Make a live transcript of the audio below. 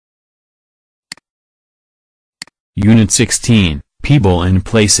Unit 16, People and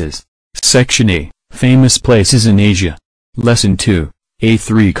Places. Section A, Famous Places in Asia. Lesson 2,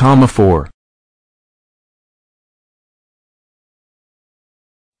 A3,4.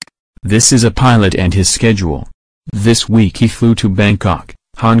 This is a pilot and his schedule. This week he flew to Bangkok,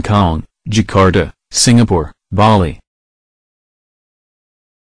 Hong Kong, Jakarta, Singapore, Bali.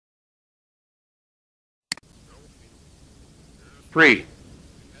 Three.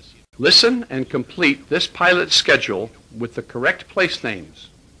 Listen and complete this pilot's schedule with the correct place names.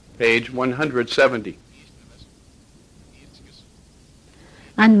 Page 170.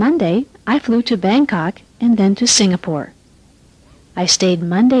 On Monday, I flew to Bangkok and then to Singapore. I stayed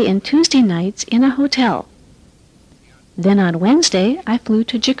Monday and Tuesday nights in a hotel. Then on Wednesday, I flew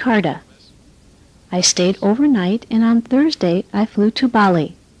to Jakarta. I stayed overnight, and on Thursday, I flew to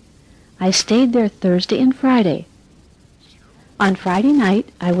Bali. I stayed there Thursday and Friday. On Friday night,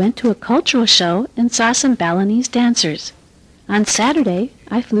 I went to a cultural show and saw some Balinese dancers. On Saturday,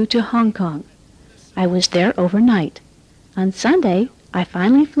 I flew to Hong Kong. I was there overnight. On Sunday, I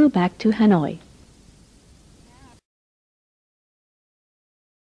finally flew back to Hanoi.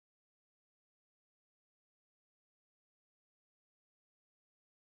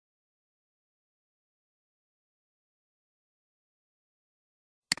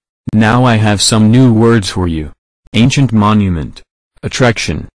 Now I have some new words for you. Ancient monument,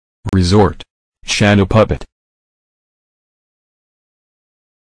 attraction, resort, shadow puppet.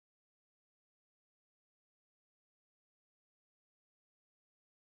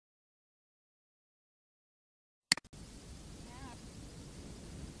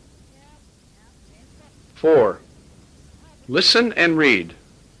 Four. Listen and read.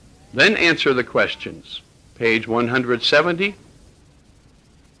 Then answer the questions. Page 170.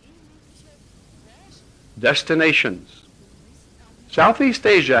 Destinations. Southeast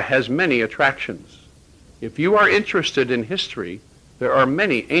Asia has many attractions. If you are interested in history, there are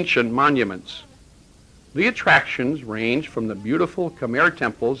many ancient monuments. The attractions range from the beautiful Khmer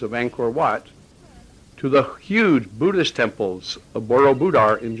temples of Angkor Wat to the huge Buddhist temples of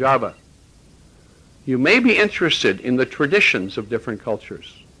Borobudur in Java. You may be interested in the traditions of different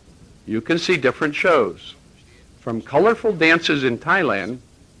cultures. You can see different shows, from colorful dances in Thailand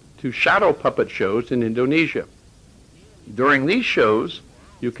to shadow puppet shows in Indonesia. During these shows,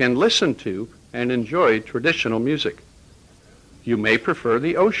 you can listen to and enjoy traditional music. You may prefer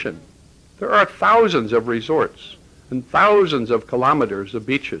the ocean. There are thousands of resorts and thousands of kilometers of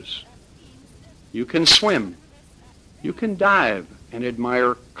beaches. You can swim. You can dive and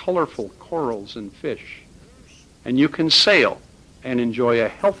admire colorful corals and fish. And you can sail and enjoy a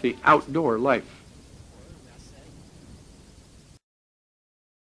healthy outdoor life.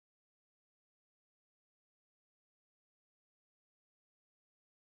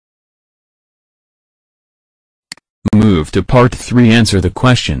 Move to Part 3. Answer the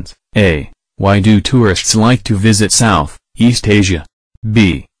questions. A. Why do tourists like to visit South East Asia?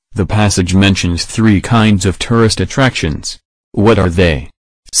 B. The passage mentions 3 kinds of tourist attractions. What are they?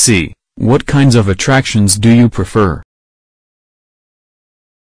 C. What kinds of attractions do you prefer?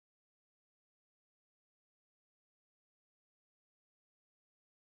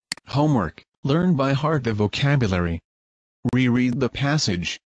 Homework. Learn by heart the vocabulary. Reread the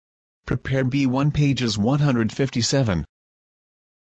passage. Prepare B1 pages 157.